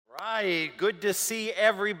right, good to see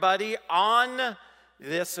everybody on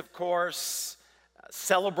this, of course,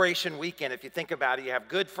 celebration weekend. If you think about it, you have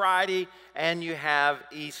Good Friday and you have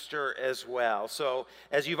Easter as well. So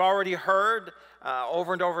as you've already heard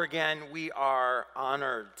over and over again, we are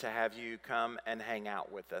honored to have you come and hang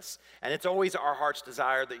out with us. And it's always our heart's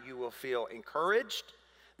desire that you will feel encouraged,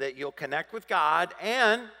 that you'll connect with God,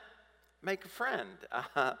 and make a friend,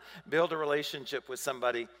 build a relationship with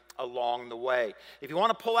somebody along the way. If you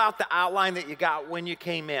want to pull out the outline that you got when you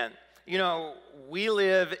came in, you know, we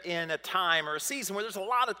live in a time or a season where there's a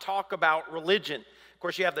lot of talk about religion. Of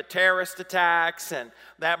course, you have the terrorist attacks, and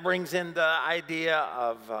that brings in the idea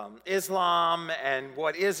of Islam and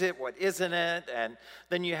what is it, what isn't it, and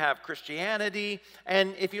then you have Christianity.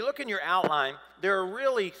 And if you look in your outline, there are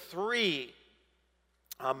really three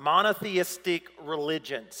monotheistic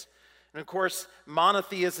religions. And of course,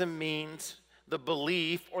 monotheism means the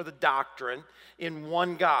belief or the doctrine in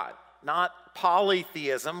one God, not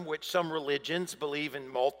polytheism, which some religions believe in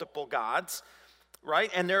multiple gods, right?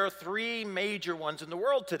 And there are three major ones in the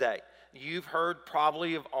world today. You've heard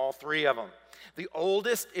probably of all three of them. The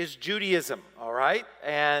oldest is Judaism, all right,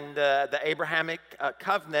 and the Abrahamic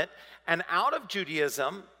covenant. And out of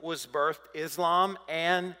Judaism was birthed Islam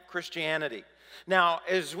and Christianity. Now,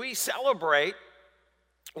 as we celebrate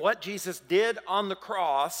what Jesus did on the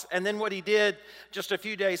cross, and then what he did just a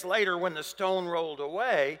few days later when the stone rolled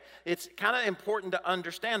away, it's kind of important to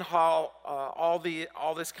understand how all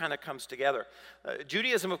this kind of comes together.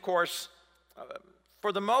 Judaism, of course,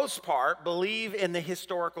 for the most part, believe in the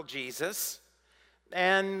historical Jesus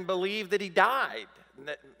and believe that he died,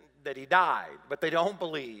 but they don't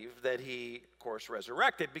believe that he, of course,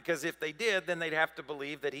 resurrected, because if they did, then they'd have to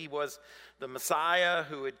believe that he was the Messiah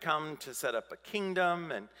who had come to set up a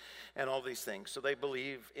kingdom and all these things. So they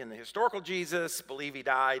believe in the historical Jesus, believe he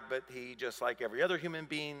died, but he, just like every other human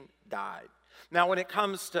being, died. Now, when it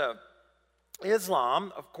comes to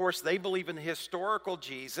Islam, of course, they believe in the historical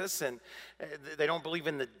Jesus, and they don't believe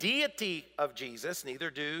in the deity of Jesus.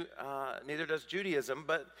 Neither does Judaism.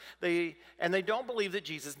 But they don't believe that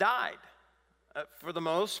Jesus died. For the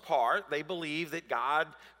most part, they believe that God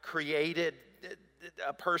created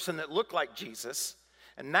a person that looked like Jesus,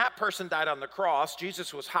 and that person died on the cross.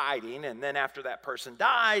 Jesus was hiding, and then after that person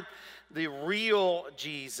died, the real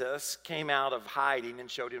Jesus came out of hiding and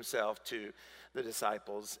showed himself to the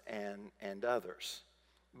disciples and others.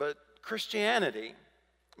 But Christianity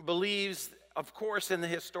believes, of course, in the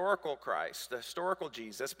historical Christ, the historical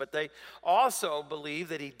Jesus, but they also believe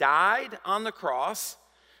that he died on the cross,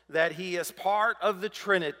 that he is part of the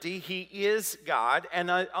Trinity, he is God, and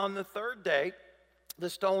on the third day, the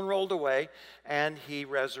stone rolled away and he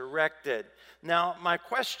resurrected. Now, my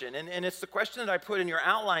question, and it's the question that I put in your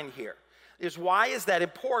outline here, is why is that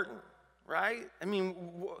important? Right? I mean,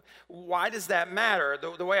 why does that matter?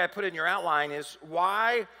 The way I put it in your outline is,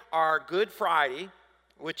 why are Good Friday,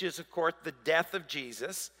 which is, of course, the death of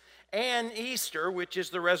Jesus, and Easter, which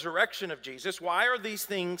is the resurrection of Jesus, why are these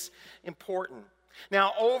things important?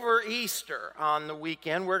 Now, over Easter on the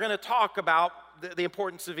weekend, we're going to talk about the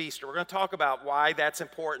importance of Easter. We're going to talk about why that's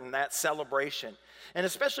important, that celebration. And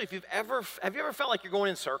especially if have you ever felt like you're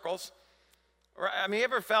going in circles? I mean, you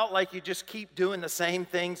ever felt like you just keep doing the same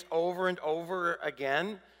things over and over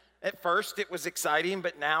again? At first, it was exciting,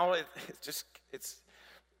 but now it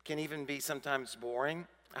can even be sometimes boring.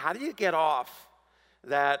 How do you get off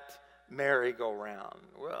that merry-go-round?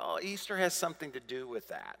 Well, Easter has something to do with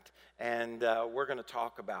that, and we're going to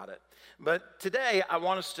talk about it. But today, I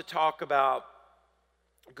want us to talk about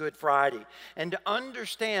Good Friday, and to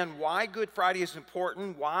understand why Good Friday is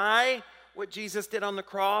important, why what Jesus did on the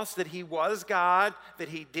cross, that he was God, that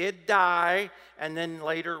he did die, and then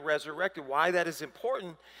later resurrected, why that is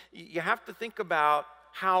important. You have to think about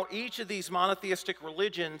how each of these monotheistic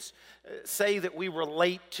religions say that we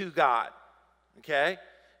relate to God, okay?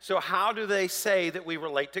 So how do they say that we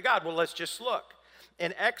relate to God? Well, let's just look.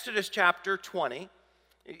 In Exodus chapter 20,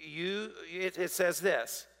 it says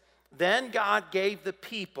this: "Then God gave the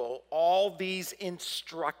people all these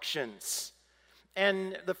instructions."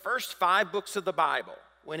 And the first 5 books of the Bible,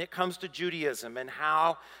 when it comes to Judaism and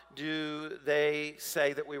how do they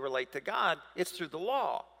say that we relate to God, it's through the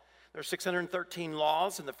law. There are 613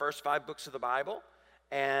 laws in the first 5 books of the Bible,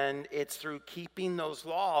 and it's through keeping those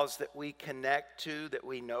laws that we connect to, that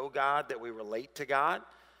we know God, that we relate to God.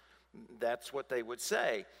 That's what they would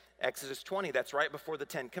say. Exodus 20, that's right before the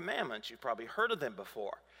 10 Commandments. You've probably heard of them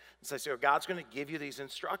before. So God's going to give you these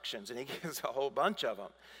instructions, and he gives a whole bunch of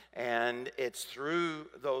them. And it's through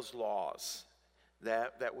those laws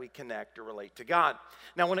that we connect or relate to God.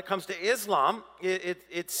 Now, when it comes to Islam,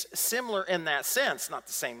 it's similar in that sense. Not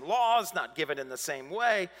the same laws, not given in the same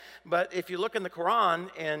way. But if you look in the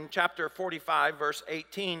Quran, in chapter 45, verse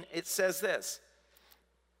 18, it says this: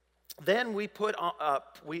 Then we put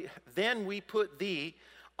thee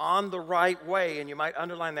on the right way, and you might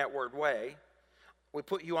underline that word way. We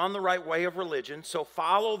put you on the right way of religion, so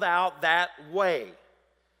follow thou that way,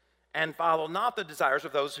 and follow not the desires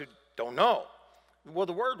of those who don't know. Well,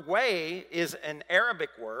 the word way is an Arabic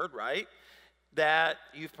word, right, that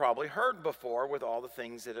you've probably heard before with all the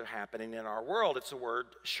things that are happening in our world. It's the word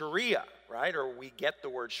Sharia, right, or we get the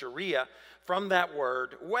word Sharia from that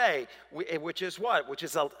word way, which is what? Which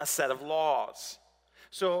is a set of laws.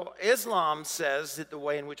 So Islam says that the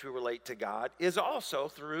way in which we relate to God is also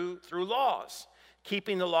through laws,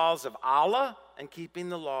 keeping the laws of Allah and keeping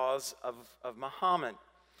the laws of Muhammad.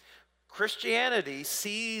 Christianity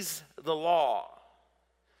sees the law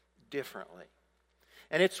differently.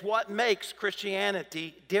 And it's what makes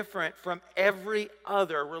Christianity different from every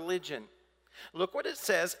other religion. Look what it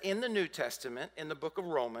says in the New Testament in the book of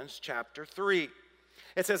Romans, chapter 3.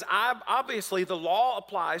 It says, obviously the law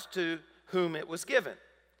applies to whom it was given.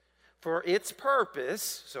 For its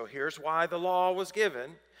purpose, so here's why the law was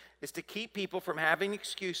given, is to keep people from having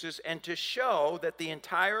excuses and to show that the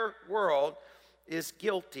entire world is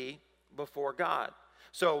guilty before God.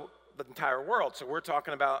 So the entire world. So we're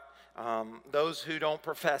talking about those who don't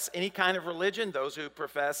profess any kind of religion, those who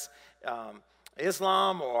profess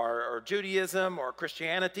Islam or Judaism or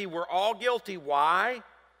Christianity. We're all guilty. Why?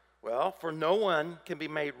 Well, for no one can be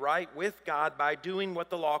made right with God by doing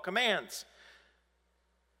what the law commands.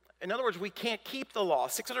 In other words, we can't keep the law.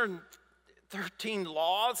 613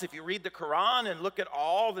 laws, if you read the Quran and look at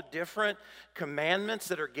all the different commandments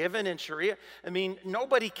that are given in Sharia, I mean,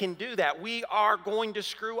 nobody can do that. We are going to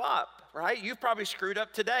screw up, right? You've probably screwed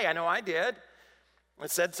up today. I know I did. I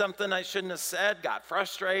said something I shouldn't have said, got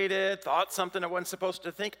frustrated, thought something I wasn't supposed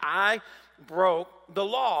to think. I broke the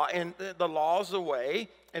law, and the law is the way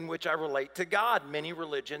in which I relate to God, many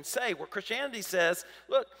religions say. Where Christianity says,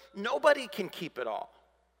 look, nobody can keep it all.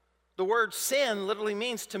 The word sin literally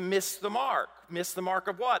means to miss the mark. Miss the mark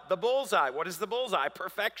of what? The bullseye. What is the bullseye?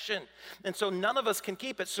 Perfection. And so none of us can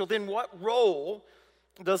keep it. So then what role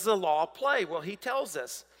does the law play? Well, he tells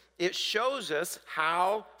us. It shows us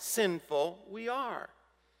how sinful we are.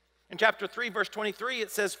 In chapter 3, verse 23,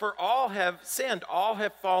 it says, For all have sinned, all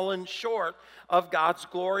have fallen short of God's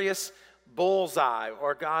glorious bullseye,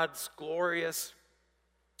 or God's glorious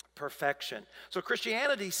perfection. So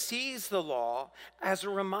Christianity sees the law as a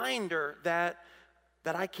reminder that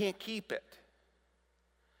I can't keep it.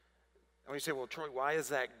 And we say, well, Troy, why is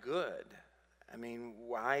that good? I mean,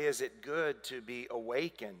 why is it good to be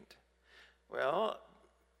awakened? Well,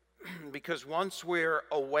 because once we're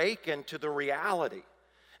awakened to the reality,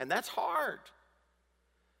 and that's hard.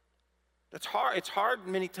 That's hard. It's hard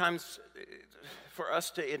many times for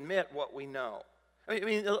us to admit what we know. I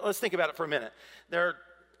mean, let's think about it for a minute. There are,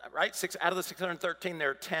 right, out of the 613, there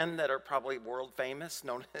are 10 that are probably world famous,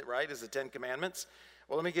 known, right, as the 10 Commandments.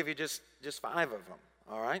 Well, let me give you just 5 of them,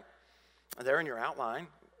 all right? They're in your outline.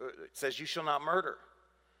 It says, you shall not murder.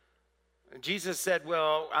 Jesus said,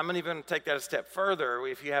 well, I'm even going to take that a step further.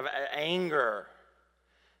 If you have anger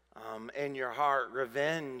in your heart,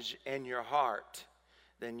 revenge in your heart,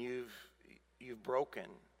 then you've broken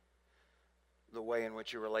the way in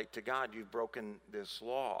which you relate to God. You've broken this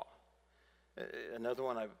law. Another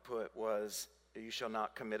one I put was, you shall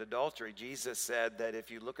not commit adultery. Jesus said that if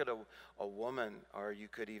you look at a woman, or you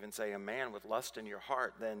could even say a man, with lust in your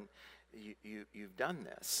heart, then you've done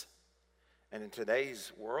this. And in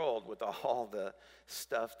today's world, with all the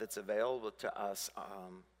stuff that's available to us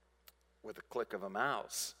with a click of a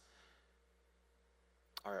mouse,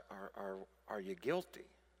 are you guilty?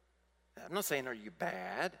 I'm not saying are you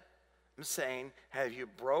bad. I'm saying, have you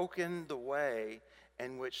broken the way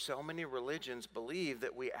in which so many religions believe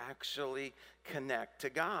that we actually connect to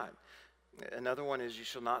God? Another one is, you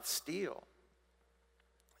shall not steal.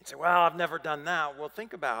 You say, well, I've never done that. Well,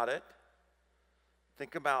 think about it.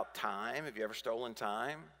 Think about time. Have you ever stolen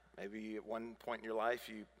time? Maybe at one point in your life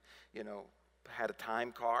you had a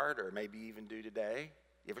time card, or maybe even do today.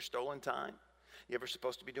 You ever stolen time? You ever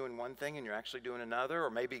supposed to be doing one thing and you're actually doing another? Or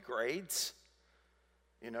maybe grades.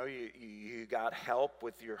 You got help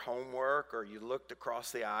with your homework, or you looked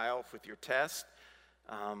across the aisle with your test,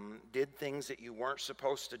 did things that you weren't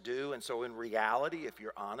supposed to do. And so in reality, if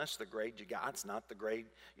you're honest, the grade you got's not the grade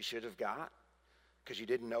you should have got, because you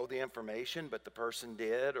didn't know the information, but the person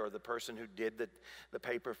did, or the person who did the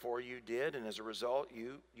paper for you did, and as a result,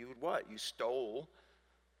 you what? You stole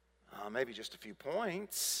maybe just a few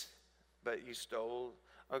points, but you stole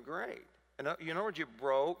a grade. In other words, you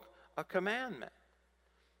broke a commandment.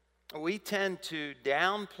 We tend to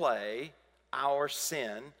downplay our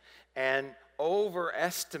sin and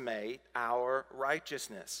overestimate our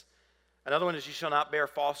righteousness. Another one is you shall not bear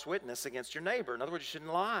false witness against your neighbor. In other words, you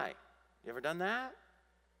shouldn't lie. You ever done that?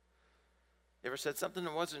 You ever said something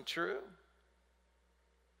that wasn't true?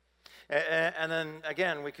 And then,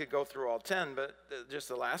 again, we could go through all 10, but just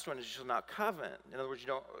the last one is you shall not covet. In other words,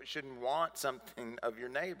 you shouldn't want something of your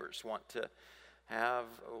neighbors, want to have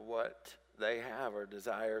what they have or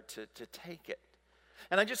desire to take it.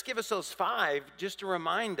 And I just give us those 5 just to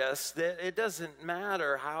remind us that it doesn't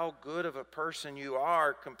matter how good of a person you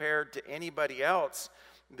are compared to anybody else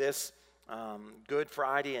this Good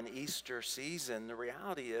Friday and Easter season. The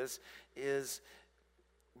reality is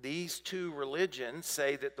these 2 religions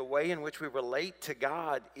say that the way in which we relate to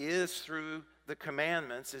God is through the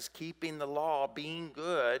commandments, is keeping the law, being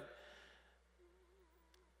good.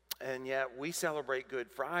 And yet we celebrate Good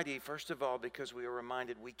Friday, first of all, because we are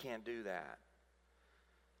reminded we can't do that.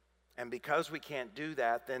 And because we can't do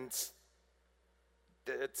that, then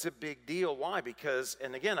it's a big deal. Why? Because,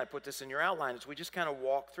 and again, I put this in your outline, as we just kind of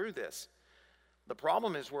walk through this. The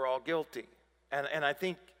problem is we're all guilty. And I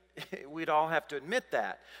think we'd all have to admit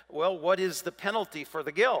that. Well, what is the penalty for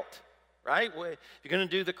the guilt, right? If you're going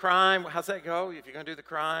to do the crime, how's that go? If you're going to do the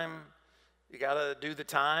crime, you got to do the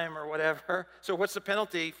time or whatever. So what's the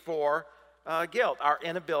penalty for guilt? Our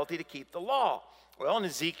inability to keep the law. Well, in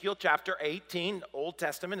Ezekiel chapter 18, Old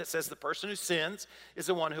Testament, it says the person who sins is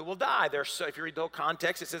the one who will die. If you read the whole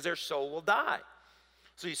context, it says their soul will die.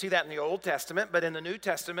 So you see that in the Old Testament, but in the New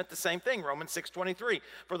Testament, the same thing, Romans 6:23.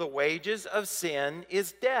 For the wages of sin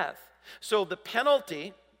is death. So the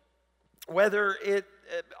penalty, whether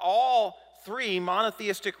all 3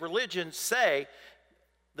 monotheistic religions say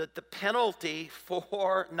that the penalty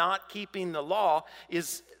for not keeping the law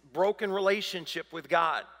is broken relationship with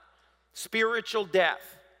God, spiritual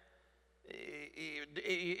death,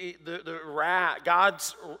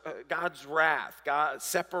 God's wrath, God's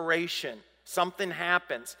separation. Something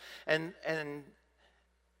happens, and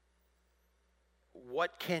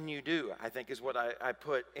what can you do? I think is what I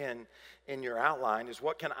put in your outline, is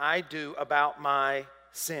what can I do about my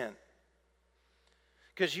sin?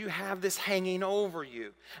 Because you have this hanging over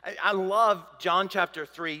you. I love John chapter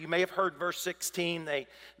 3. You may have heard verse 16. They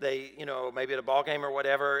maybe at a ball game or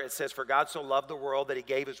whatever, it says, for God so loved the world that he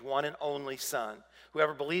gave his one and only son.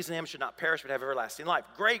 Whoever believes in him should not perish but have everlasting life.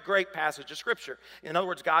 Great, great passage of Scripture. In other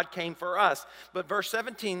words, God came for us. But verse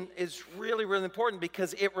 17 is really, really important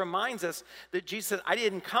because it reminds us that Jesus said, I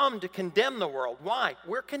didn't come to condemn the world. Why?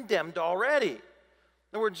 We're condemned already.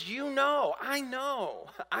 In other words, I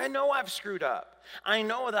know I've screwed up. I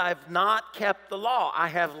know that I've not kept the law. I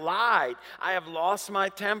have lied. I have lost my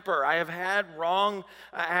temper. I have had wrong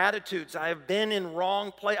attitudes. I have been in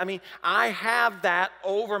wrong place. I have that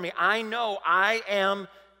over me. I know I am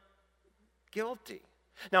guilty.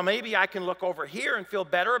 Now, maybe I can look over here and feel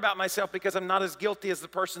better about myself because I'm not as guilty as the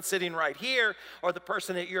person sitting right here, or the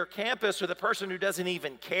person at your campus, or the person who doesn't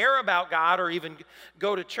even care about God or even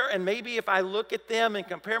go to church. And maybe if I look at them and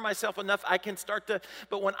compare myself enough, I can start to,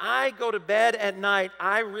 but when I go to bed at night,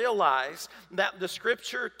 I realize that the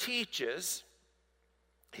Scripture teaches,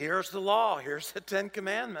 here's the law, here's the 10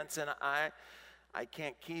 Commandments, and I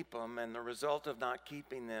can't keep them, and the result of not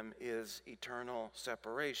keeping them is eternal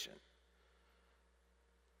separation.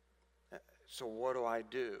 So what do I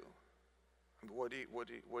do? What do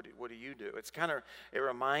you do? It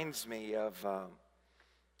reminds me of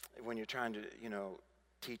when you're trying to,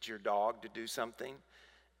 teach your dog to do something,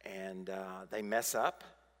 and they mess up.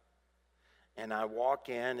 And I walk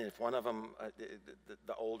in, and if one of them,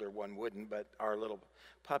 the older one wouldn't, but our little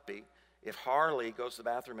puppy, if Harley goes to the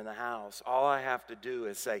bathroom in the house, all I have to do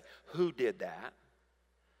is say, who did that?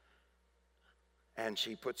 And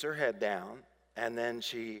she puts her head down. And then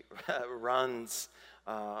she runs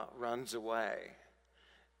away.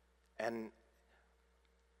 And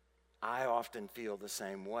I often feel the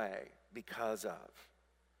same way because of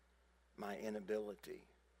my inability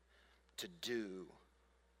to do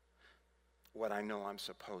what I know I'm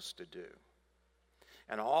supposed to do.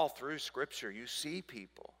 And all through Scripture, you see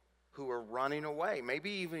people who are running away. Maybe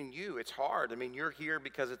even you. It's hard. You're here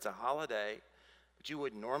because it's a holiday. But you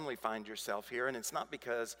wouldn't normally find yourself here, and it's not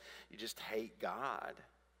because you just hate God.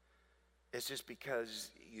 It's just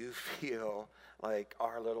because you feel like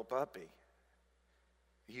our little puppy.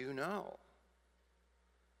 You know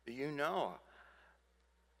that you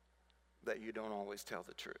don't always tell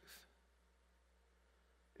the truth.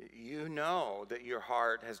 You know that your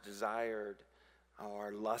heart has desired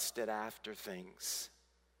or lusted after things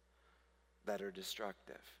that are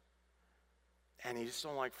destructive. And you just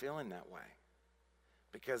don't like feeling that way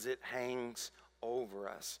because it hangs over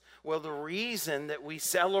us. Well, the reason that we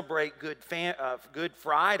celebrate Good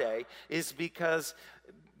Friday is because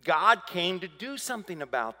God came to do something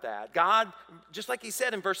about that. God, just like he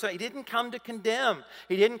said in verse 7, he didn't come to condemn.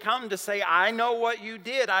 He didn't come to say, I know what you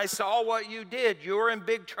did. I saw what you did. You're in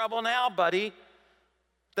big trouble now, buddy.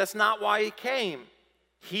 That's not why he came.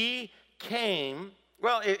 He came,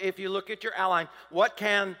 well, if you look at your outline, what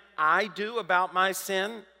can I do about my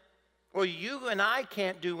sin? Well, you and I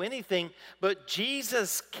can't do anything, but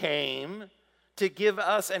Jesus came to give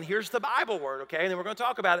us, and here's the Bible word, okay? And then we're going to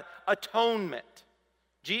talk about it, atonement.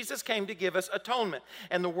 Jesus came to give us atonement.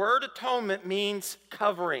 And the word atonement means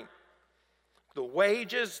covering. The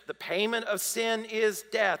wages, the payment of sin is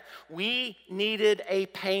death. We needed a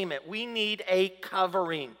payment. We need a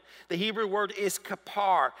covering. The Hebrew word is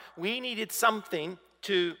kapar. We needed something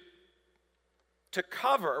to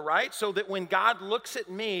cover, right? So that when God looks at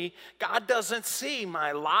me, God doesn't see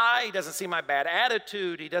my lie, he doesn't see my bad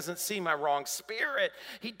attitude, he doesn't see my wrong spirit,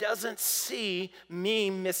 he doesn't see me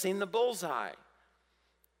missing the bullseye.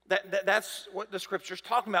 That's what the scripture's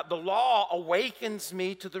talking about. The law awakens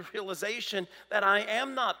me to the realization that I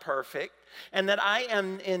am not perfect and that I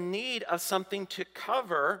am in need of something to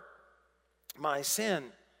cover my sin.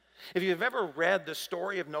 If you've ever read the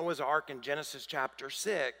story of Noah's Ark in Genesis chapter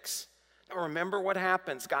 6, remember what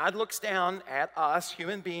happens. God looks down at us,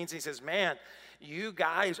 human beings, and he says, man, you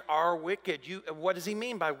guys are wicked. What does he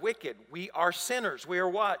mean by wicked? We are sinners. We are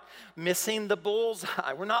what? Missing the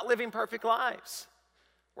bullseye. We're not living perfect lives.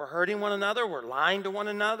 We're hurting one another. We're lying to one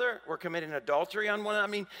another. We're committing adultery on one another.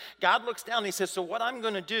 I mean, God looks down and he says, so what I'm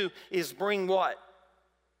going to do is bring what?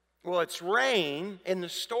 Well, it's rain in the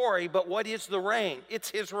story, but what is the rain? It's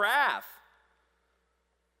his wrath.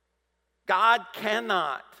 God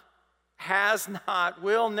cannot, has not,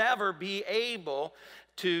 will never be able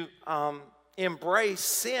to embrace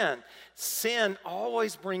sin. Sin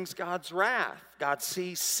always brings God's wrath. God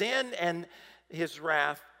sees sin and his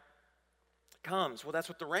wrath comes. Well, that's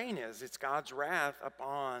what the rain is. It's God's wrath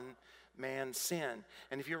upon man's sin.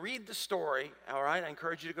 And if you read the story, all right, I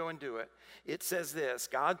encourage you to go and do it. It says this: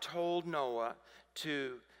 God told Noah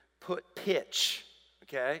to put pitch,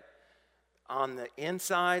 okay, on the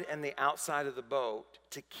inside and the outside of the boat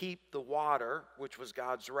to keep the water, which was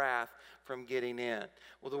God's wrath, from getting in.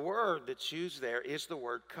 Well, the word that's used there is the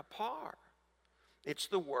word kapar. It's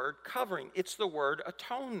the word covering. It's the word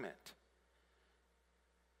atonement.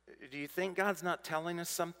 Do you think God's not telling us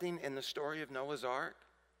something in the story of Noah's Ark?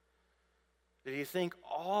 Do you think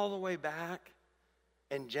all the way back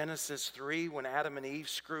in Genesis 3, when Adam and Eve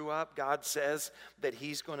screw up, God says that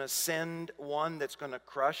he's going to send one that's going to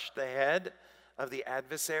crush the head of the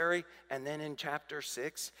adversary? And then in chapter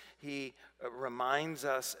 6, he reminds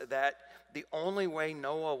us that the only way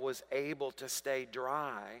Noah was able to stay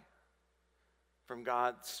dry from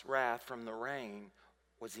God's wrath, from the rain,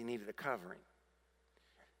 was he needed a covering.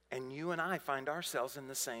 And you and I find ourselves in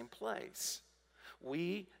the same place.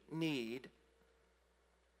 We need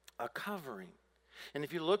a covering. And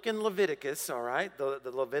if you look in Leviticus, all right, the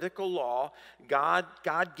Levitical law, God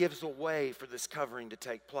gives a way for this covering to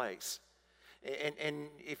take place. And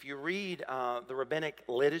if you read the rabbinic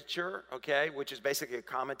literature, okay, which is basically a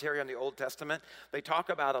commentary on the Old Testament, they talk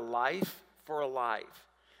about a life for a life.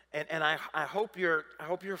 And I hope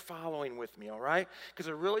you're following with me, all right? Because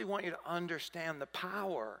I really want you to understand the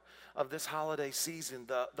power of this holiday season,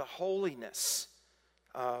 the holiness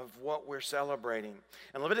of what we're celebrating.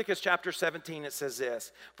 In Leviticus chapter 17, it says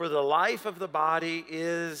this: for the life of the body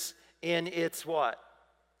is in its what?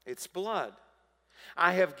 Its blood.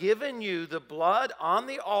 I have given you the blood on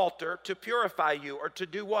the altar to purify you, or to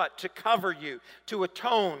do what? To cover you, to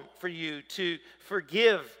atone for you, to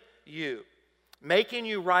forgive you, making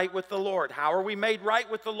you right with the Lord. How are we made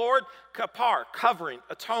right with the Lord? Kapar, covering,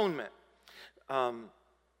 atonement.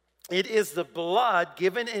 It is the blood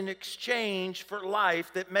given in exchange for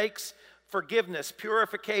life that makes forgiveness,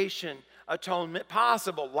 purification, atonement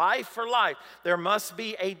possible. Life for life. There must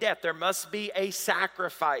be a death. There must be a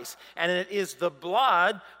sacrifice. And it is the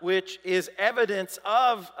blood, which is evidence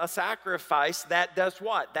of a sacrifice, that does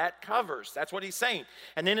what? That covers. That's what he's saying.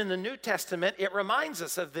 And then in the New Testament, it reminds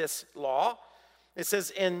us of this law. It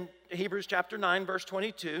says in Hebrews chapter 9, verse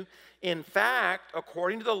 22, in fact,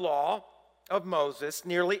 according to the law of Moses,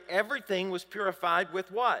 nearly everything was purified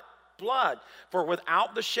with what? Blood. For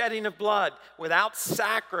without the shedding of blood, without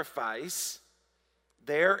sacrifice,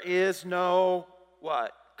 there is no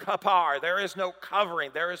what? kapar. There is no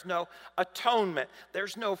covering. There is no atonement.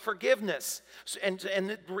 There's no forgiveness.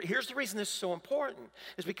 Here's the reason this is so important,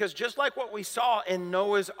 is because just like what we saw in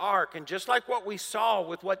Noah's Ark, and just like what we saw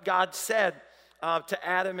with what God said to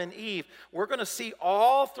Adam and Eve, we're going to see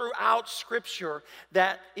all throughout Scripture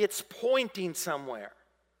that it's pointing somewhere.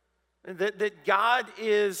 That God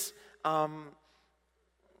is,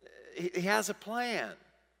 He has a plan.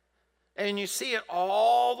 And you see it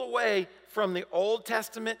all the way from the Old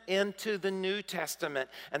Testament into the New Testament.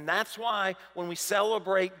 And that's why when we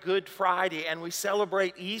celebrate Good Friday and we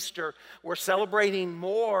celebrate Easter, we're celebrating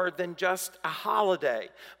more than just a holiday,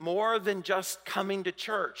 more than just coming to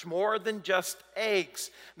church, more than just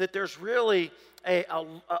eggs, that there's really a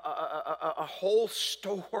whole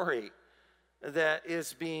story that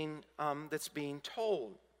is that's being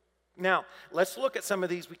told. Now, let's look at some of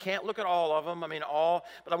these. We can't look at all of them, but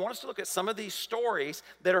I want us to look at some of these stories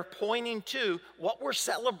that are pointing to what we're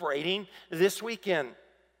celebrating this weekend.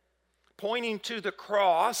 Pointing to the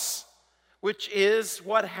cross, which is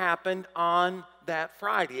what happened on that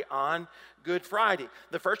Friday, on Good Friday.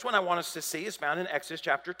 The first one I want us to see is found in Exodus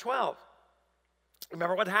chapter 12.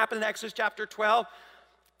 Remember what happened in Exodus chapter 12?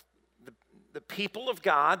 The people of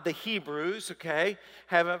God, the Hebrews,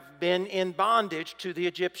 have been in bondage to the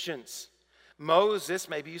Egyptians. Moses,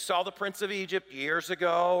 maybe you saw The Prince of Egypt years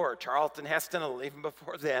ago, or Charlton Heston, or even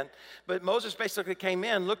before then. But Moses basically came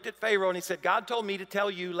in, looked at Pharaoh, and he said, God told me to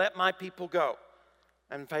tell you, let my people go.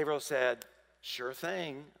 And Pharaoh said, sure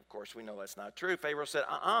thing. Of course, we know that's not true. Pharaoh said,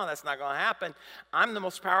 that's not going to happen. I'm the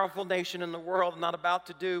most powerful nation in the world. I'm not about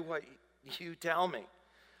to do what you tell me.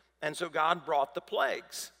 And so God brought the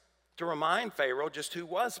plagues to remind Pharaoh just who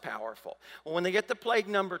was powerful. Well, when they get to plague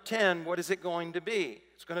number 10, what is it going to be?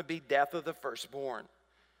 It's going to be death of the firstborn.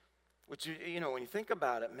 Which, when you think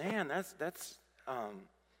about it, man, that's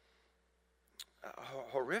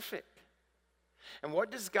horrific. And what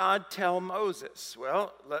does God tell Moses?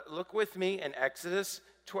 Well, look with me in Exodus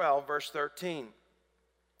 12, verse 13.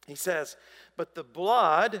 He says, but the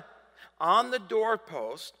blood on the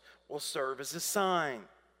doorpost will serve as a sign,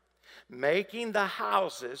 making the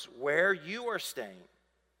houses where you are staying.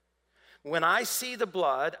 When I see the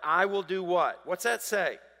blood, I will do what? What's that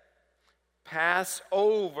say? Pass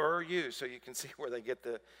over you. So you can see where they get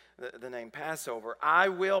the name Passover. I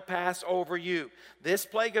will pass over you. This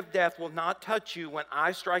plague of death will not touch you when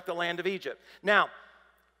I strike the land of Egypt. Now,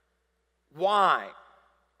 why?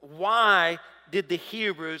 Why did the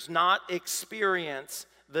Hebrews not experience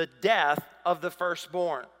the death of the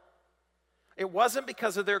firstborn? It wasn't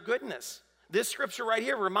because of their goodness. This scripture right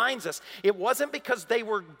here reminds us it wasn't because they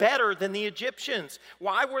were better than the Egyptians.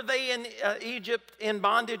 Why were they in Egypt in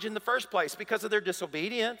bondage in the first place? Because of their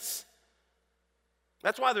disobedience.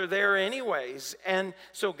 That's why they're there anyways. And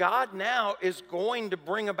so God now is going to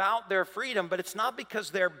bring about their freedom, but it's not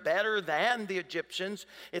because they're better than the Egyptians.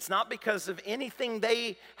 It's not because of anything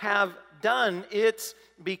they have done. It's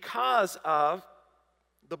because of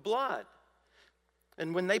the blood.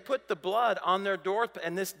 And when they put the blood on their door,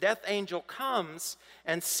 and this death angel comes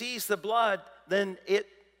and sees the blood, then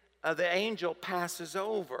the angel passes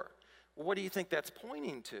over. Well, what do you think that's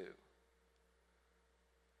pointing to?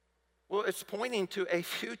 Well, it's pointing to a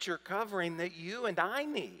future covering that you and I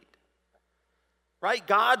need. Right?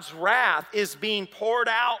 God's wrath is being poured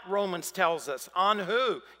out, Romans tells us. On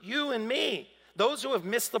who? You and me. Those who have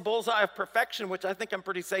missed the bullseye of perfection, which I think I'm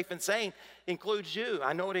pretty safe in saying, includes you.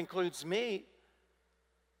 I know it includes me.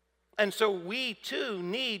 And so we too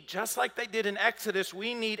need, just like they did in Exodus,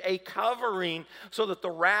 we need a covering so that the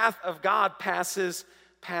wrath of God passes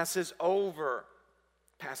over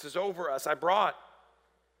us. I brought,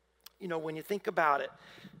 when you think about it,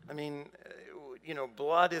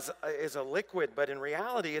 blood is a liquid, but in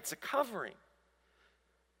reality, it's a covering.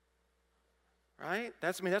 Right?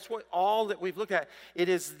 That's what all that we've looked at. It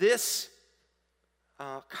is this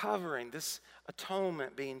covering, this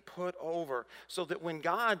atonement being put over, so that when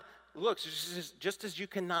God looks, just as you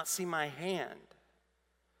cannot see my hand,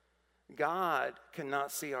 God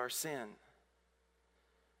cannot see our sin.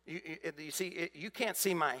 You see, you can't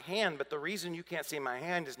see my hand, but the reason you can't see my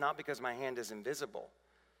hand is not because my hand is invisible.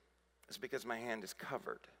 It's because my hand is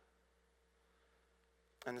covered.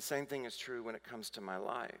 And the same thing is true when it comes to my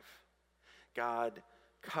life. God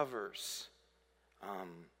covers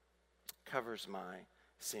my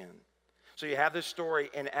sin. So you have this story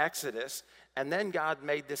in Exodus, and then God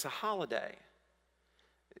made this a holiday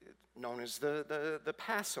known as the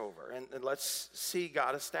Passover. And let's see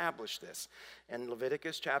God establish this in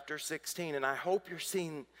Leviticus chapter 16. And I hope you're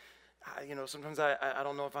seeing, sometimes I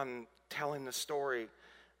don't know if I'm telling the story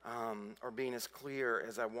or being as clear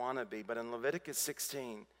as I want to be. But in Leviticus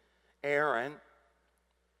 16, Aaron,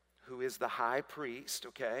 who is the high priest,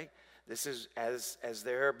 okay? This is as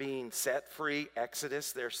they're being set free,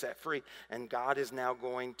 Exodus, they're set free, and God is now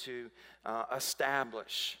going to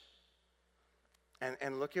establish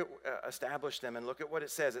establish them. And look at what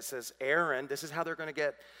it says. It says, Aaron, this is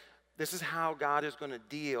how God is going to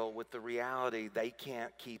deal with the reality they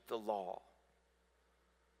can't keep the law.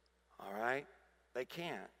 All right? They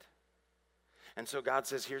can't. And so God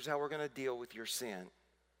says, here's how we're going to deal with your sin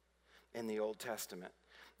in the Old Testament.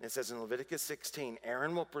 It says in Leviticus 16,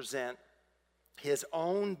 Aaron will present his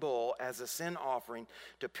own bull as a sin offering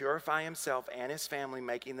to purify himself and his family,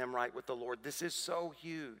 making them right with the Lord. This is so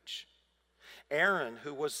huge. Aaron,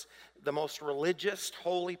 who was the most religious,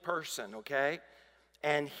 holy person, okay?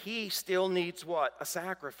 And he still needs what? A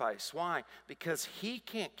sacrifice. Why? Because he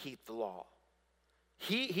can't keep the law.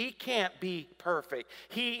 He can't be perfect.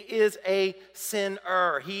 He is a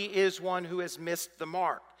sinner. He is one who has missed the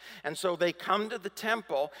mark. And so they come to the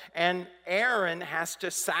temple, and Aaron has to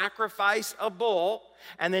sacrifice a bull,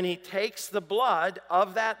 and then he takes the blood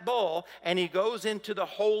of that bull, and he goes into the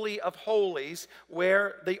Holy of Holies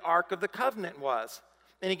where the Ark of the Covenant was.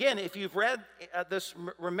 And again, if you've read this,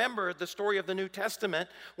 remember the story of the New Testament,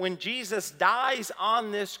 when Jesus dies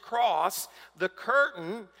on this cross, the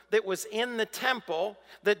curtain that was in the temple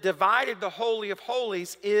that divided the Holy of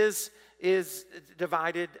Holies is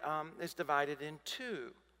divided in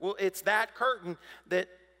two. Well, it's that curtain that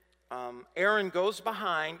Aaron goes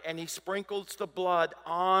behind, and he sprinkles the blood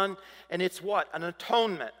on, and it's what? An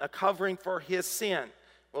atonement, a covering for his sin.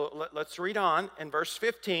 Well, let's read on in verse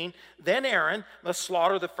 15. Then Aaron must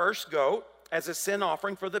slaughter the first goat as a sin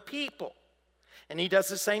offering for the people. And he does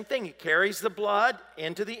the same thing. He carries the blood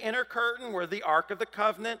into the inner curtain where the Ark of the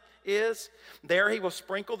Covenant is. There he will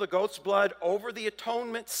sprinkle the goat's blood over the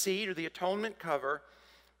atonement seat or the atonement cover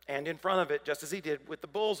and in front of it, just as he did with the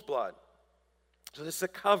bull's blood. So this is a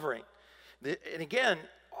covering. And again,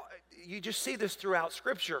 you just see this throughout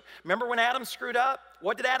Scripture. Remember when Adam screwed up?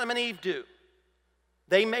 What did Adam and Eve do?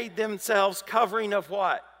 They made themselves covering of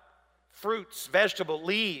what? Fruits, vegetable,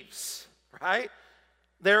 leaves, right?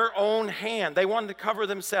 Their own hand. They wanted to cover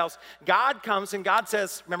themselves. God comes and God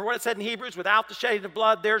says, remember what it said in Hebrews? Without the shedding of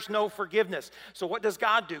blood, there's no forgiveness. So what does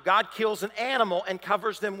God do? God kills an animal and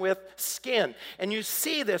covers them with skin. And you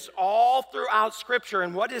see this all throughout Scripture.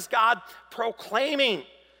 And what is God proclaiming,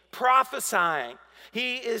 prophesying?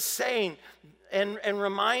 He is saying and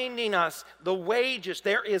reminding us the wages.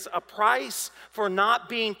 There is a price for not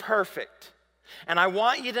being perfect. And I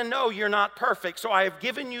want you to know you're not perfect. So I have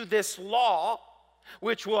given you this law,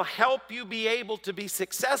 which will help you be able to be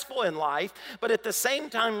successful in life, but at the same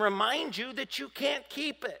time remind you that you can't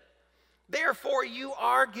keep it. Therefore, you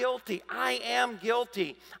are guilty. I am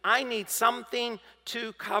guilty. I need something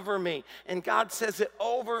to cover me. And God says it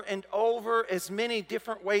over and over, as many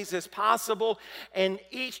different ways as possible. And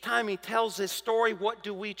each time he tells this story, what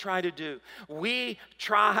do we try to do? We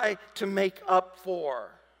try to make up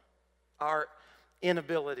for our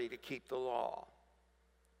inability to keep the law.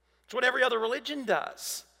 It's what every other religion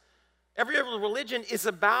does. Every other religion is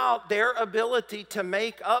about their ability to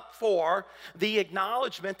make up for the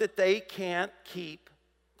acknowledgement that they can't keep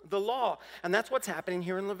the law. And that's what's happening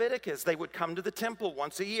here in Leviticus. They would come to the temple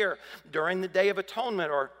once a year during the Day of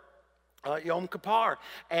Atonement or Yom Kippur,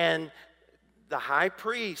 and the high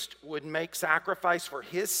priest would make sacrifice for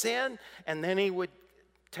his sin, and then he would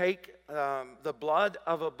take the blood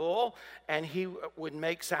of a bull, and he would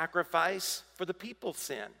make sacrifice for the people's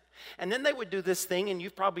sin. And then they would do this thing, and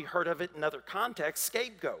you've probably heard of it in other contexts,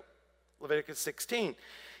 scapegoat. Leviticus 16.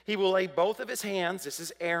 He will lay both of his hands, this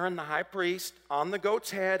is Aaron the high priest, on the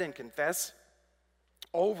goat's head and confess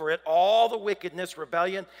over it all the wickedness,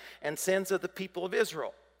 rebellion, and sins of the people of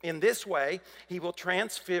Israel. In this way, he will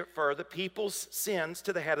transfer the people's sins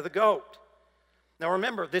to the head of the goat. Now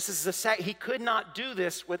remember, this is he could not do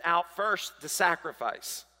this without first the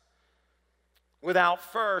sacrifice. Without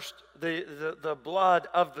first the blood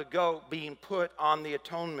of the goat being put on the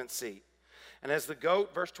atonement seat. And as the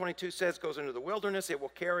goat, verse 22 says, goes into the wilderness, it will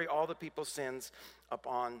carry all the people's sins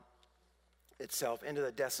upon itself into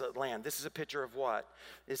the desolate land. This is a picture of what?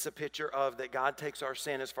 It's a picture of that God takes our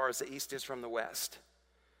sin as far as the east is from the west.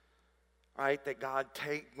 Right? That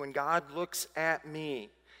when God looks at me,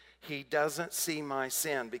 he doesn't see my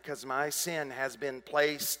sin, because my sin has been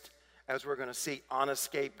placed, as we're going to see, on a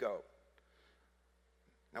scapegoat.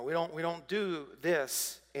 Now, we don't do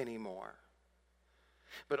this anymore.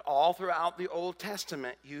 But all throughout the Old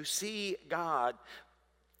Testament, you see God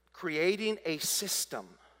creating a system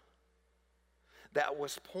that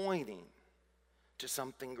was pointing to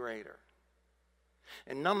something greater.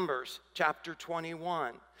 In Numbers chapter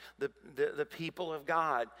 21, the people of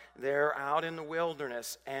God, they're out in the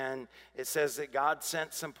wilderness, and it says that God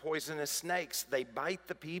sent some poisonous snakes. They bite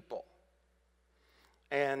the people,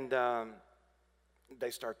 and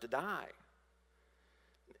they start to die.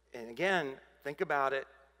 And again, think about it.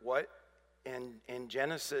 What in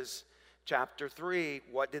Genesis chapter 3,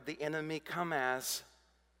 what did the enemy come as?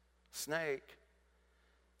 Snake.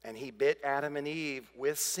 And he bit Adam and Eve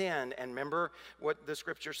with sin. And remember what the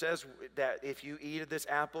scripture says, that if you eat of this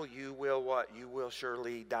apple, you will what? You will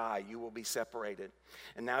surely die. You will be separated.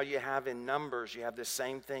 And now you have in Numbers, you have the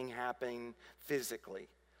same thing happening physically.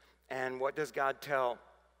 And what does God tell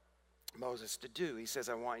Moses to do? He says,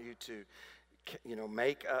 I want you to,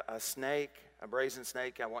 make a snake, a brazen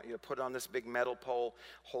snake. I want you to put it on this big metal pole,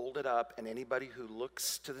 hold it up, and anybody who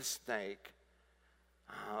looks to the snake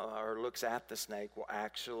or looks at the snake will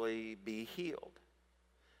actually be healed.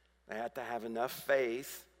 They have to have enough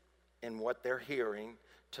faith in what they're hearing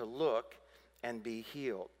to look and be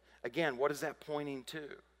healed. Again, what is that pointing to?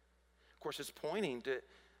 Of course, it's pointing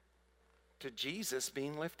to Jesus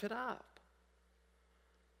being lifted up.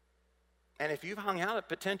 And if you've hung out at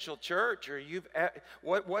Potential Church, or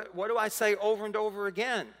what do I say over and over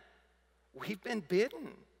again? We've been bitten.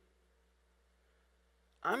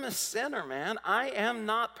 I'm a sinner, man. I am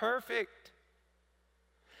not perfect.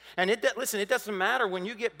 And listen, it doesn't matter when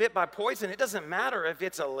you get bit by poison. It doesn't matter if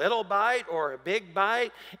it's a little bite or a big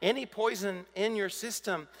bite. Any poison in your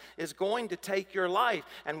system is going to take your life.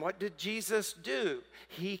 And what did Jesus do?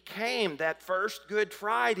 He came that first Good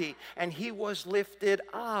Friday, and he was lifted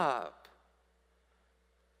up.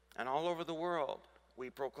 And all over the world,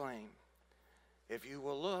 we proclaim, if you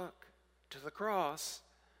will look to the cross,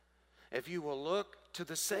 if you will look to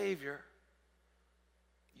the Savior,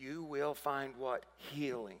 you will find what?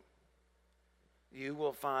 Healing. You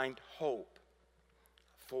will find hope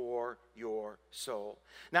for your soul.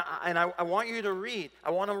 Now, and I want you to read.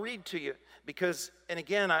 I want to read to you because, and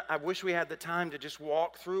again, I wish we had the time to just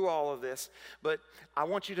walk through all of this, but I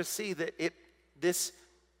want you to see that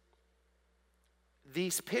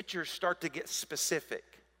these pictures start to get specific.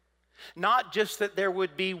 Not just that there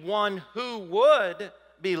would be one who would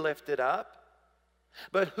be lifted up,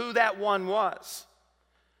 but who that one was,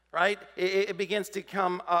 right? It begins to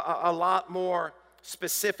become a lot more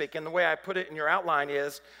specific. And the way I put it in your outline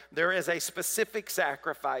is, there is a specific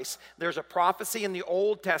sacrifice. There's a prophecy in the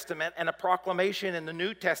Old Testament and a proclamation in the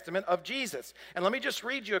New Testament of Jesus. And let me just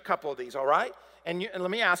read you a couple of these, all right? And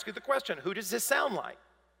let me ask you the question, who does this sound like?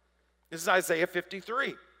 This is Isaiah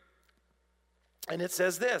 53. And it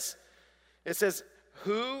says this. It says,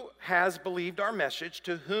 who has believed our message?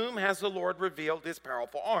 To whom has the Lord revealed his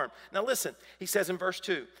powerful arm? Now listen, he says in verse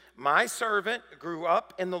 2, my servant grew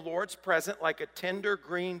up in the Lord's presence like a tender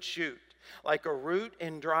green shoot, like a root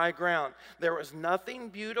in dry ground. There was nothing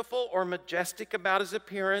beautiful or majestic about his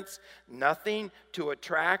appearance, nothing to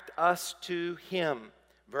attract us to him.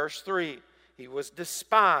 Verse 3, he was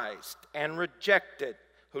despised and rejected.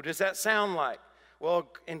 Who does that sound like? Well,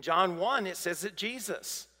 in John 1, it says that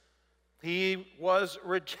Jesus, he was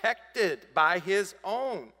rejected by his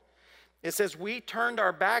own. It says, we turned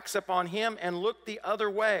our backs upon him and looked the other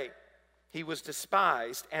way. He was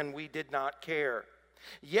despised and we did not care.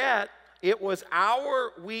 Yet it was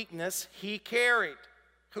our weakness he carried.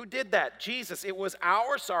 Who did that? Jesus. It was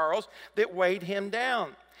our sorrows that weighed him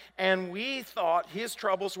down. And we thought his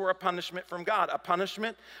troubles were a punishment from God, a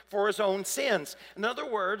punishment for his own sins. In other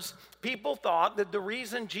words, people thought that the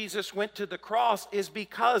reason Jesus went to the cross is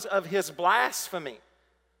because of his blasphemy.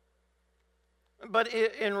 But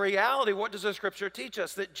in reality, what does the scripture teach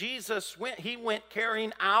us? That Jesus he went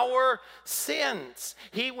carrying our sins.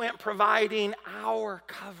 He went providing our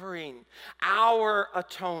covering, our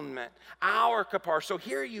atonement, our kapar. So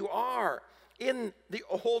here you are in the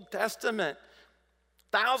Old Testament,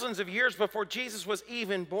 thousands of years before Jesus was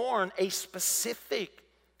even born, a specific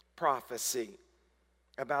prophecy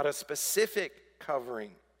about a specific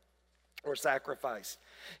covering or sacrifice.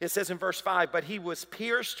 It says in verse 5, but he was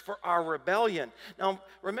pierced for our rebellion. Now,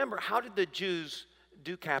 remember, how did the Jews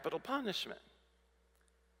do capital punishment?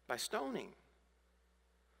 By stoning.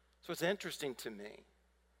 So it's interesting to me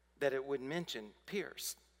that it would mention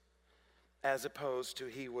pierced as opposed to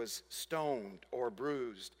he was stoned or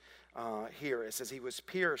bruised. Here it says he was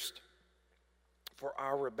pierced for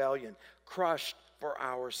our rebellion, crushed for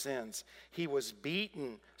our sins. He was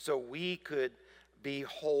beaten so we could be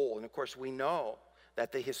whole. And of course we know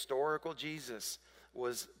that the historical Jesus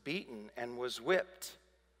was beaten and was whipped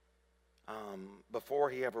before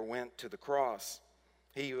he ever went to the cross.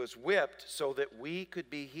 He was whipped so that we could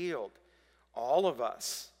be healed. All of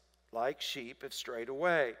us, like sheep, have strayed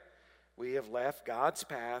away. We have left God's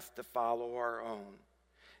path to follow our own.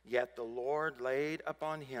 Yet the Lord laid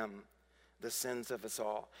upon him the sins of us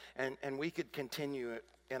all. And we could continue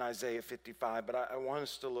in Isaiah 55, but I want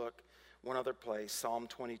us to look one other place, Psalm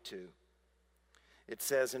 22. It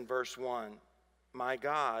says in verse 1, my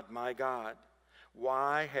God,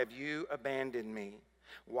 why have you abandoned me?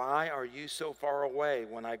 Why are you so far away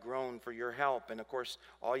when I groan for your help? And of course,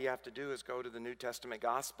 all you have to do is go to the New Testament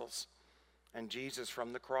Gospels. And Jesus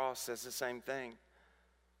from the cross says the same thing.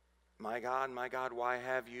 My God, why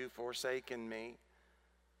have you forsaken me?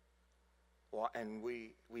 Well, and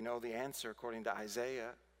we know the answer according to Isaiah.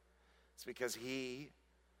 It's because he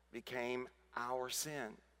became our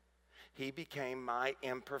sin. He became my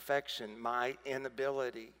imperfection, my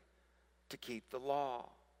inability to keep the law.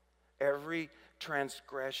 Every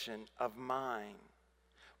transgression of mine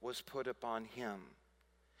was put upon him,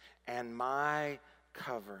 and my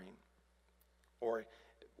covering, or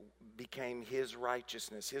became his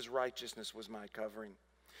righteousness. His righteousness was my covering.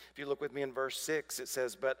 If you look with me in verse 6, it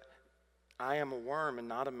says, but I am a worm and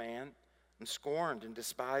not a man, and scorned and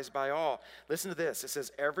despised by all. Listen to this. It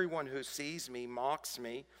says, everyone who sees me mocks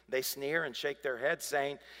me. They sneer and shake their heads,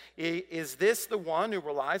 saying, is this the one who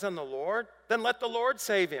relies on the Lord? Then let the Lord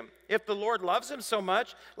save him. If the Lord loves him so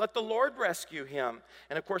much, let the Lord rescue him.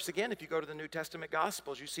 And of course, again, if you go to the New Testament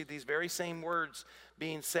Gospels, you see these very same words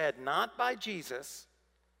being said, not by Jesus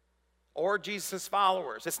or Jesus'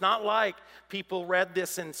 followers. It's not like people read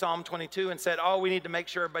this in Psalm 22 and said, oh, we need to make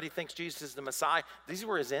sure everybody thinks Jesus is the Messiah. These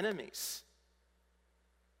were his enemies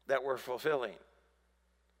that were fulfilling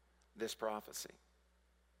this prophecy.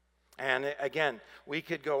 And again, we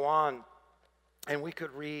could go on and we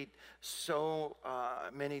could read so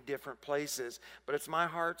many different places, but it's my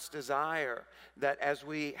heart's desire that as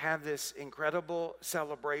we have this incredible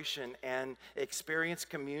celebration and experience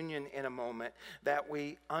communion in a moment, that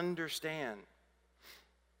we understand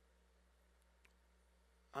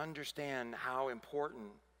how important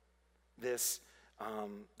this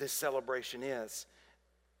celebration is.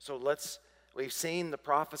 So we've seen the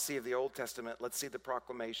prophecy of the Old Testament. Let's see the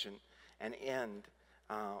proclamation and end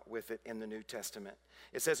with it in the New Testament.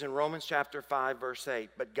 It says in Romans chapter 5, verse 8,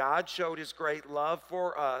 but God showed his great love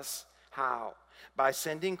for us, how? By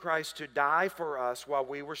sending Christ to die for us while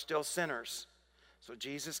we were still sinners. So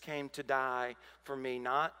Jesus came to die for me,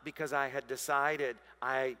 not because I had decided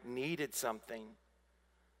I needed something.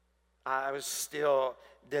 I was still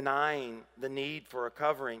denying the need for a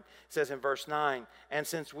covering. It says in verse 9, and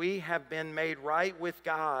since we have been made right with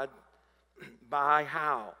God by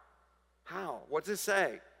how? How? What does it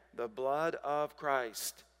say? The blood of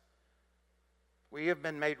Christ. We have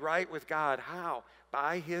been made right with God. How?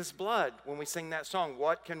 By his blood. When we sing that song,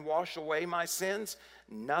 what can wash away my sins?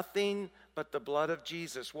 Nothing but the blood of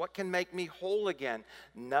Jesus. What can make me whole again?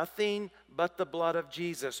 Nothing but the blood of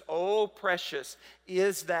Jesus. Oh, precious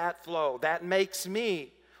is that flow. That makes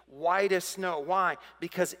me white as snow. Why?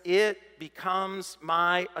 Because it becomes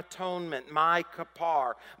my atonement, my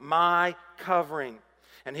kapar, my covering.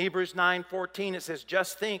 In Hebrews 9:14, it says,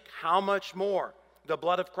 just think how much more the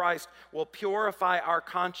blood of Christ will purify our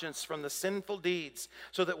conscience from the sinful deeds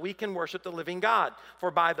so that we can worship the living God.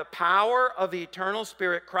 For by the power of the eternal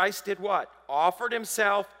Spirit, Christ did what? Offered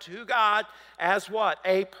himself to God as what?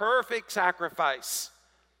 A perfect sacrifice.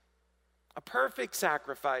 A perfect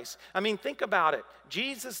sacrifice. I mean, think about it.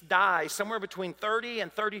 Jesus dies somewhere between 30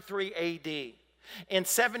 and 33 A.D. In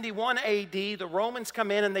 71 A.D., the Romans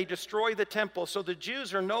come in and they destroy the temple, so the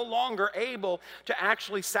Jews are no longer able to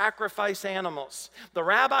actually sacrifice animals. The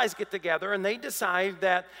rabbis get together and they decide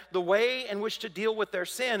that the way in which to deal with their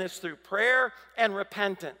sin is through prayer and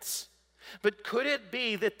repentance. But could it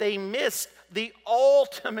be that they missed the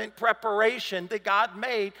ultimate preparation that God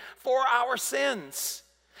made for our sins?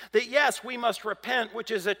 That yes, we must repent, which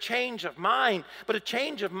is a change of mind, but a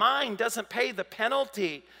change of mind doesn't pay the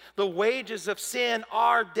penalty. The wages of sin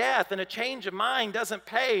are death, and a change of mind doesn't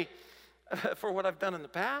pay for what I've done in the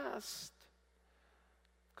past.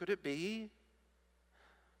 Could it be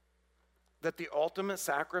that the ultimate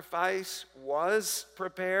sacrifice was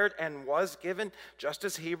prepared and was given, just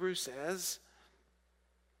as Hebrews says,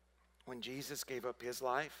 when Jesus gave up his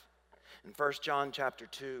life? In 1 John chapter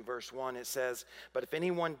 2, verse 1, it says, but if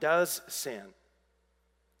anyone does sin,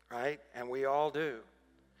 right, and we all do,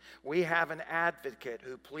 we have an advocate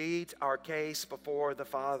who pleads our case before the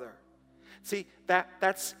Father. See,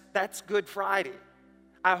 that's Good Friday.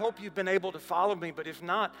 I hope you've been able to follow me, but if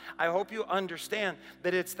not, I hope you understand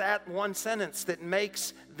that it's that one sentence that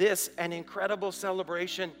makes this an incredible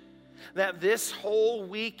celebration. That this whole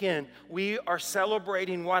weekend we are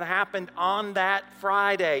celebrating what happened on that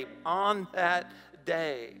Friday, on that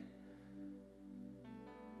day.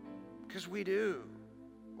 Because we do.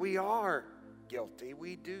 We are guilty.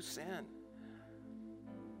 We do sin.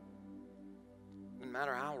 No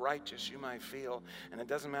matter how righteous you might feel, and it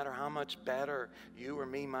doesn't matter how much better you or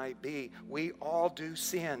me might be, we all do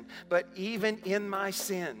sin. But even in my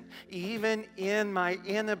sin, even in my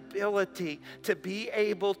inability to be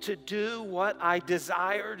able to do what I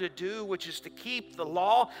desire to do, which is to keep the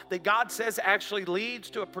law that God says actually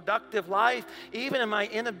leads to a productive life, even in my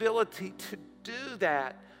inability to do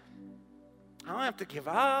that, I don't have to give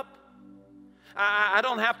up. I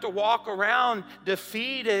don't have to walk around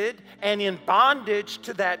defeated and in bondage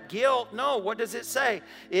to that guilt. No, what does it say?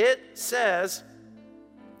 It says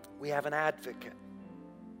we have an advocate.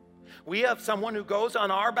 We have someone who goes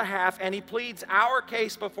on our behalf and he pleads our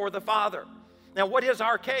case before the Father. Now, what is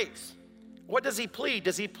our case? What does he plead?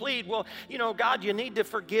 Does he plead, well, God, you need to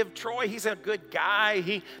forgive Troy. He's a good guy.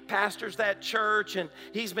 He pastors that church and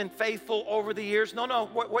he's been faithful over the years. No.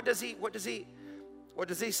 What does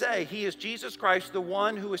he say? He is Jesus Christ, the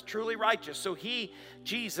one who is truly righteous. So he,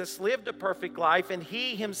 Jesus, lived a perfect life, and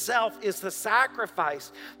he himself is the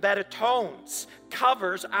sacrifice that atones,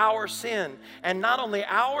 covers our sin. And not only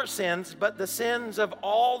our sins, but the sins of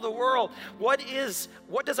all the world. What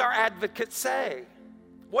does our advocate say?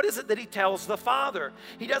 What is it that he tells the Father?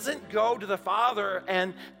 He doesn't go to the Father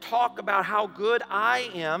and talk about how good I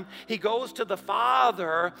am. He goes to the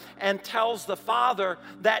Father and tells the Father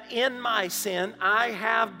that in my sin I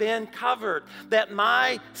have been covered, that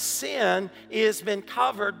my sin has been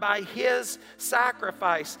covered by his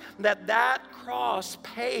sacrifice, that cross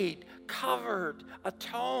paid, covered,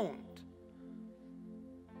 atoned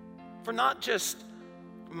for not just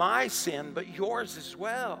my sin, but yours as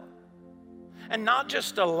well. And not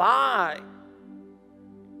just a lie,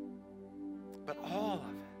 but all of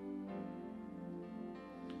it.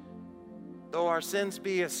 Though our sins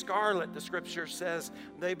be as scarlet, the scripture says,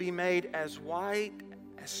 they be made as white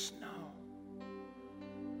as snow.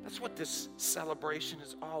 That's what this celebration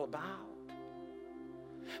is all about.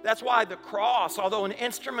 That's why the cross, although an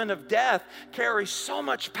instrument of death, carries so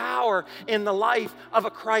much power in the life of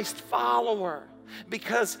a Christ follower.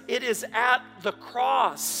 Because it is at the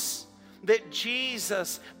cross that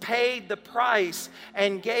Jesus paid the price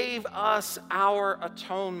and gave us our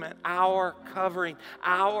atonement, our covering,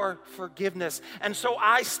 our forgiveness. And so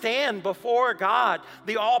I stand before God,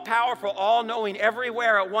 the all-powerful, all-knowing,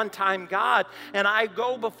 everywhere at one time God, and I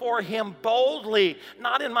go before him boldly,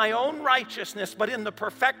 not in my own righteousness, but in the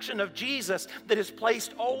perfection of Jesus that is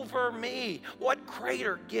placed over me. What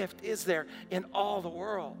greater gift is there in all the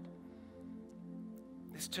world?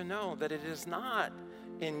 Is to know that it is not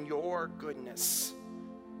in your goodness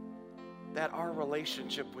that our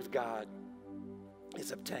relationship with God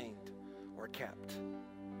is obtained or kept,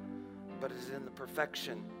 but it is in the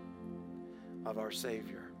perfection of our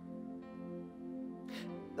Savior.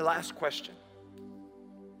 The last question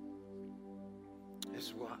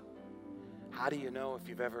is what? How do you know if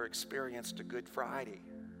you've ever experienced a Good Friday?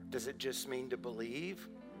 Does it just mean to believe?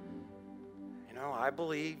 I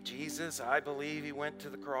believe Jesus. I believe he went to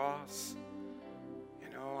the cross.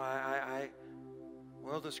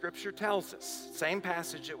 Well, the scripture tells us, same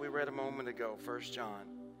passage that we read a moment ago, 1 John.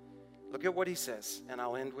 Look at what he says, and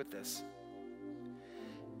I'll end with this.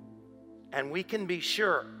 And we can be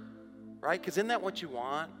sure, right? Because isn't that what you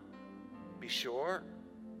want? Be sure.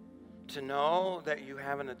 To know that you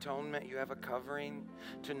have an atonement, you have a covering.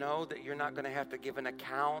 To know that you're not going to have to give an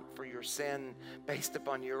account for your sin based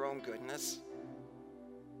upon your own goodness.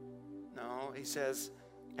 No, he says,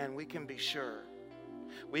 and we can be sure.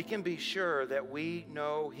 We can be sure that we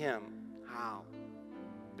know him. How?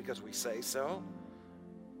 Because we say so?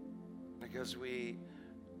 Because we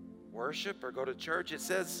worship or go to church? It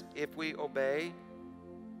says if we obey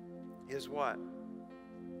his what?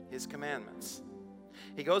 His commandments.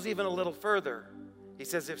 He goes even a little further. He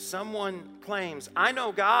says if someone claims, I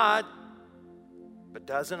know God, but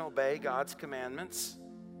doesn't obey God's commandments,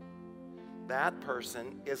 that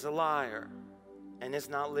person is a liar and is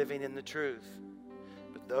not living in the truth.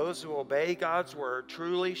 But those who obey God's word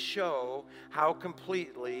truly show how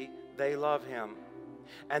completely they love him.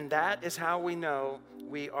 And that is how we know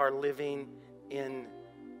we are living in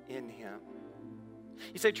him.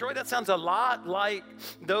 You say, Troy, that sounds a lot like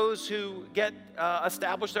those who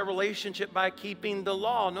establish their relationship by keeping the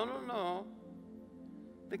law. No.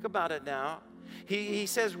 Think about it now. He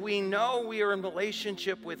says we know we are in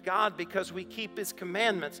relationship with God because we keep his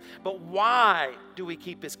commandments. But why do we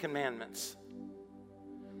keep his commandments?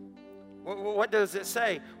 What does it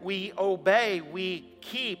say? We obey, we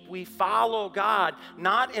keep, we follow God,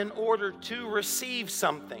 not in order to receive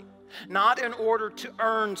something, not in order to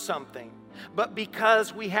earn something, but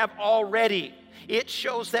because we have already. It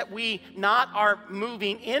shows that we not are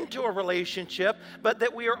moving into a relationship, but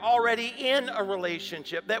that we are already in a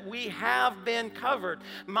relationship, that we have been covered.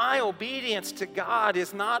 My obedience to God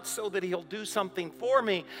is not so that He'll do something for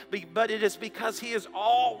me, but it is because He has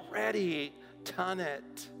already done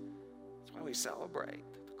it. We celebrate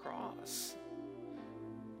the cross.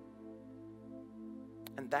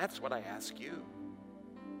 And that's what I ask you.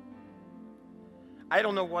 I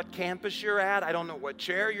don't know what campus you're at. I don't know what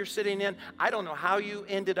chair you're sitting in. I don't know how you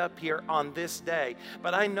ended up here on this day.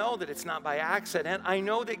 But I know that it's not by accident. I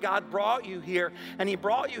know that God brought you here, and He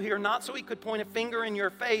brought you here not so He could point a finger in your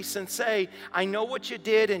face and say, I know what you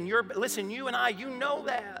did, and listen, you and I, you know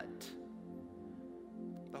that.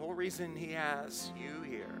 The whole reason He has you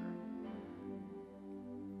here,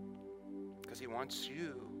 because He wants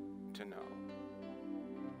you to know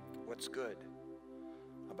what's good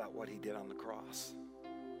about what He did on the cross.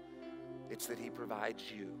 It's that He provides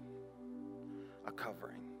you a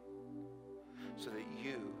covering so that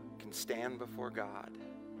you can stand before God,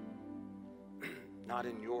 not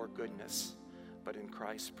in your goodness, but in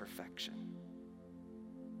Christ's perfection.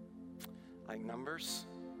 Like Numbers,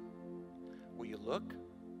 will you look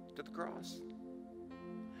to the cross?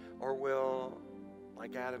 Or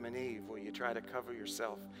like Adam and Eve, will you try to cover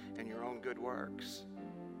yourself in your own good works?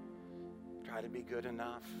 Try to be good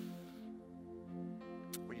enough.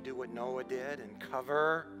 Will you do what Noah did and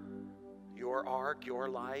cover your ark, your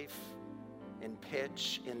life, in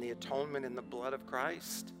pitch, in the atonement, in the blood of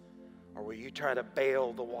Christ? Or will you try to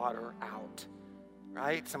bail the water out?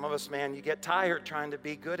 Right? Some of us, man, you get tired trying to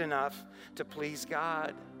be good enough to please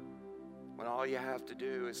God, when all you have to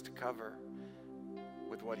do is to cover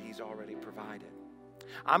with what He's already provided.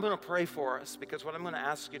 I'm going to pray for us, because what I'm going to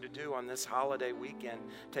ask you to do on this holiday weekend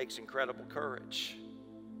takes incredible courage.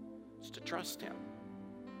 It's to trust Him.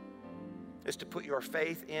 It's to put your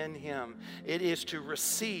faith in Him. It is to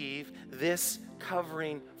receive this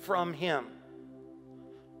covering from Him,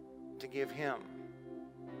 to give Him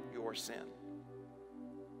your sin.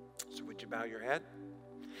 So would you bow your head?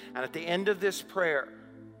 And at the end of this prayer,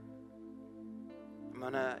 I'm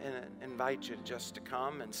going to invite you just to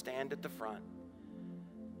come and stand at the front.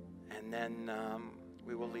 And then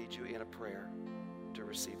we will lead you in a prayer to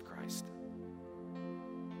receive Christ.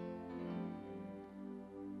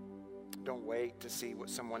 Don't wait to see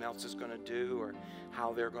what someone else is going to do or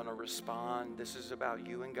how they're going to respond. This is about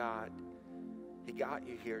you and God. He got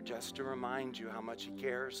you here just to remind you how much He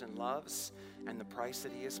cares and loves and the price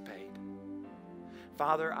that He has paid.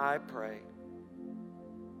 Father, I pray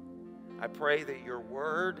that your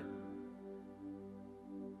word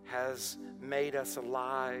has made us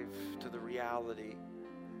alive to the reality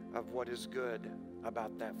of what is good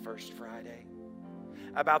about that first Friday,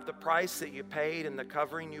 about the price that you paid and the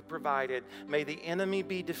covering you provided. May the enemy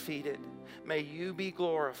be defeated. May you be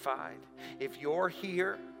glorified. If you're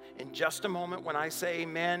here in just a moment when I say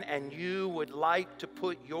amen, and you would like to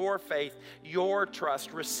put your faith, your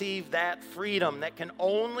trust, receive that freedom that can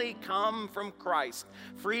only come from Christ,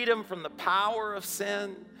 freedom from the power of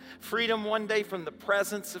sin, freedom one day from the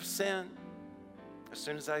presence of sin, as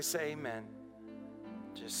soon as I say amen,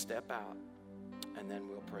 just step out, and then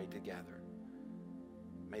we'll pray together.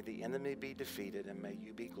 May the enemy be defeated, and may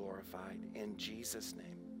you be glorified. In Jesus'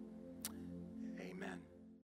 name.